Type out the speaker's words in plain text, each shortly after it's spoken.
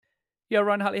Yeah,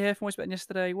 Ryan Hartley here from Voice Better Than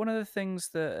Yesterday. One of the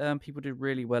things that people do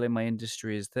really well in my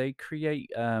industry is they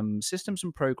create systems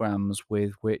and programs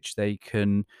with which they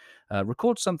can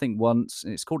record something once.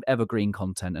 And it's called evergreen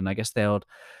content, and I guess they'll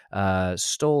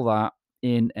store that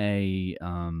in a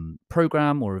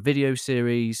program or a video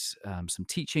series, some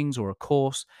teachings or a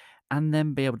course, and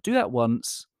then be able to do that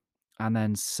once and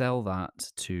then sell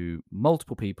that to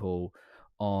multiple people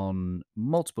on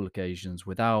multiple occasions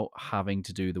without having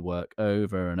to do the work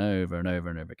over and over and over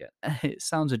and over again. It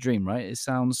sounds a dream, right? It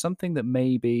sounds something that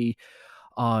maybe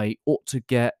I ought to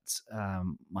get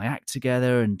my act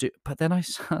together and do. But then I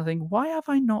start thinking, why have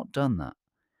I not done that?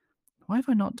 Why have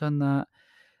I not done that?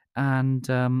 And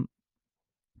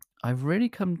I've really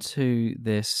come to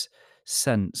this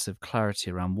sense of clarity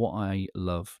around what I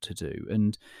love to do.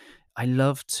 And I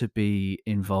love to be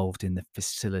involved in the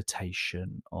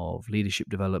facilitation of leadership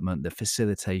development, the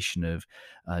facilitation of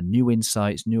new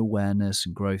insights, new awareness,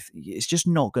 and growth. It's just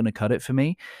not going to cut it for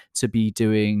me to be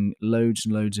doing loads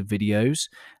and loads of videos,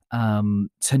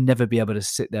 to never be able to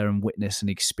sit there and witness and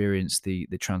experience the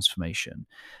transformation.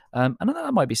 And I know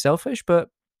that might be selfish, but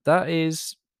that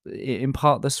is in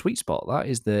part the sweet spot. That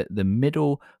is the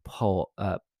middle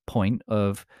point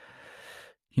of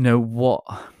what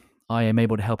I am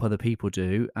able to help other people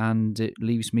do, and it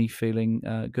leaves me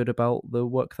feeling good about the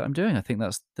work that I'm doing. I think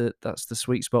that's the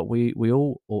sweet spot we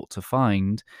all ought to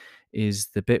find, is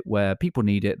the bit where people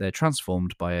need it, they're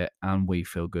transformed by it, and we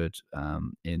feel good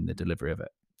in the delivery of it.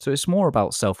 So it's more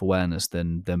about self awareness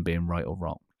than being right or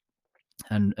wrong.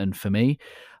 And for me,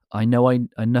 I know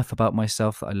enough about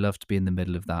myself that I love to be in the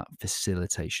middle of that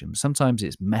facilitation. Sometimes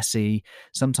it's messy,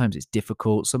 sometimes it's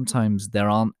difficult, sometimes there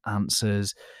aren't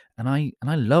answers, and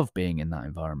I love being in that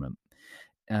environment.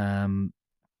 Um,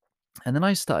 and then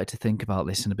I started to think about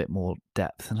this in a bit more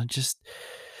depth, and I just,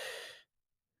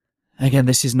 again,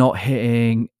 this is not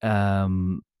hitting,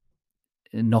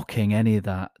 knocking any of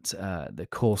that, the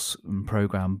course and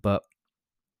program, but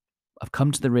I've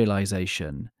come to the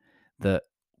realization that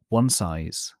one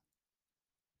size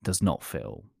does not fit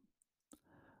all.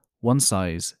 One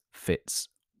size fits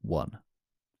one.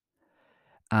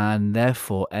 And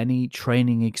therefore, any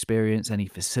training experience, any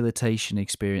facilitation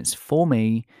experience for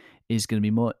me is going to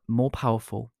be more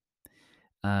powerful,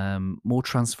 more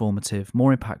transformative,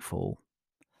 more impactful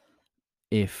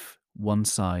if one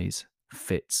size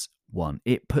fits one.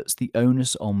 It puts the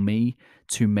onus on me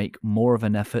to make more of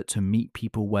an effort to meet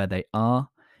people where they are,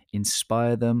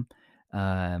 inspire them,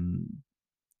 um,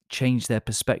 change their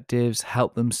perspectives,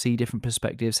 help them see different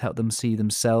perspectives, help them see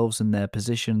themselves and their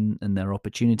position and their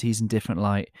opportunities in different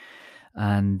light.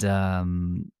 And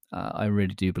I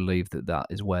really do believe that that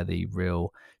is where the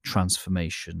real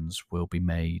transformations will be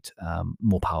made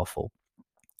more powerful.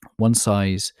 One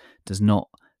size does not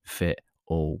fit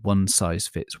all. One size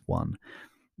fits one.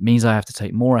 Means I have to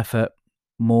take more effort,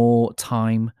 more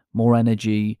time, more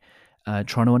energy,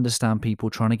 trying to understand people,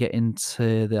 trying to get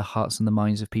into the hearts and the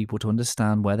minds of people to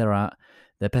understand where they're at,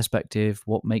 their perspective,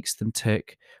 what makes them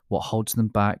tick, what holds them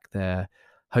back, their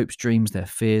hopes, dreams, their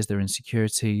fears, their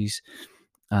insecurities.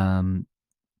 Um,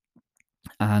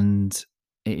 and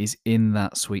it is in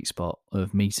that sweet spot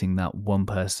of meeting that one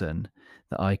person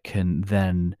that I can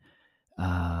then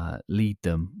lead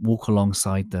them, walk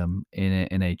alongside them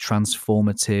in a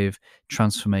transformative,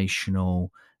 transformational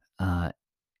uh,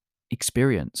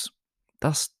 experience.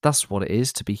 That's what it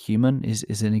is to be human.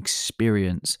 Is an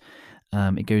experience.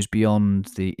 It goes beyond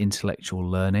the intellectual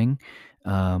learning,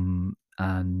 and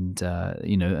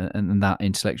that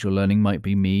intellectual learning might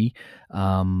be me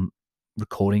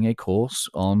recording a course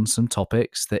on some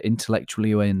topics that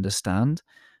intellectually I understand,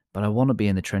 but I want to be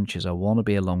in the trenches. I want to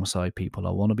be alongside people. I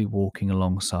want to be walking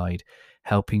alongside,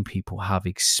 helping people have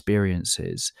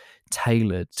experiences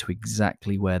tailored to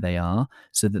exactly where they are,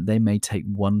 so that they may take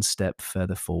one step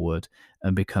further forward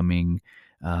and becoming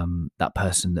that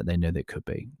person that they know they could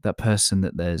be, that person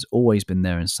that there's always been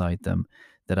there inside them,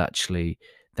 that actually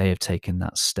they have taken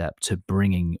that step to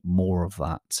bringing more of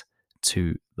that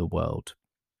to the world.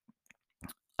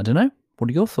 I don't know. What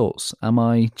are your thoughts? Am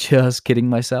I just kidding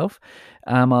myself?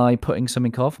 Am I putting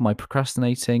something off? Am I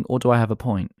procrastinating? Or do I have a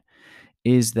point?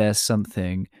 Is there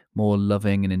something more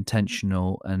loving and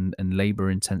intentional and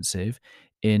labor intensive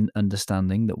in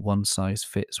understanding that one size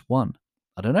fits one?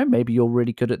 I don't know. Maybe you're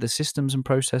really good at the systems and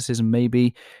processes, and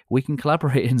maybe we can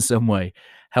collaborate in some way.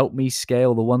 Help me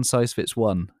scale the one size fits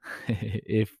one,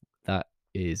 if that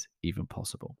is even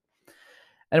possible.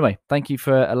 Anyway, thank you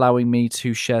for allowing me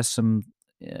to share some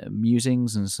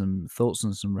musings and some thoughts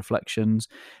and some reflections.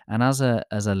 And as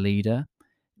a leader,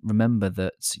 remember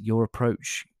that your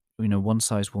approach one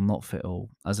size will not fit all.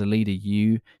 As a leader,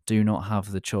 you do not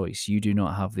have the choice. You do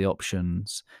not have the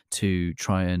options to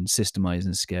try and systemize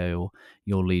and scale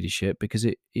your leadership, because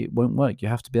it won't work. You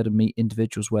have to be able to meet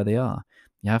individuals where they are.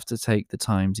 You have to take the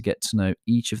time to get to know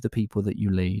each of the people that you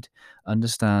lead,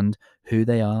 understand who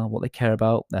they are, what they care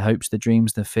about, their hopes, their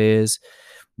dreams, their fears,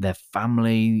 their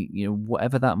family,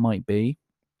 whatever that might be.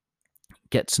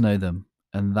 Get to know them,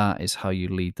 and that is how you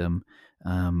lead them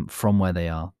from where they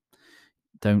are.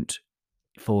 Don't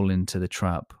fall into the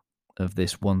trap of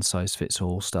this one size fits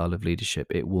all style of leadership.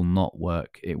 It will not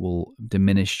work. It will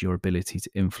diminish your ability to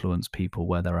influence people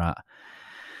where they're at.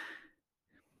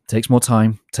 It takes more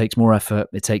time, takes more effort,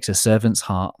 it takes a servant's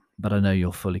heart, but I know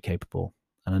you're fully capable.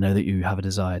 And I know that you have a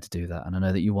desire to do that. And I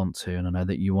know that you want to. And I know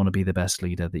that you want to be the best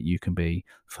leader that you can be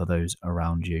for those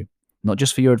around you. Not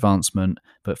just for your advancement,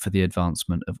 but for the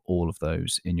advancement of all of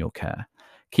those in your care.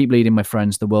 Keep leading, my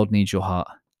friends. The world needs your heart.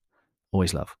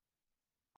 Always love.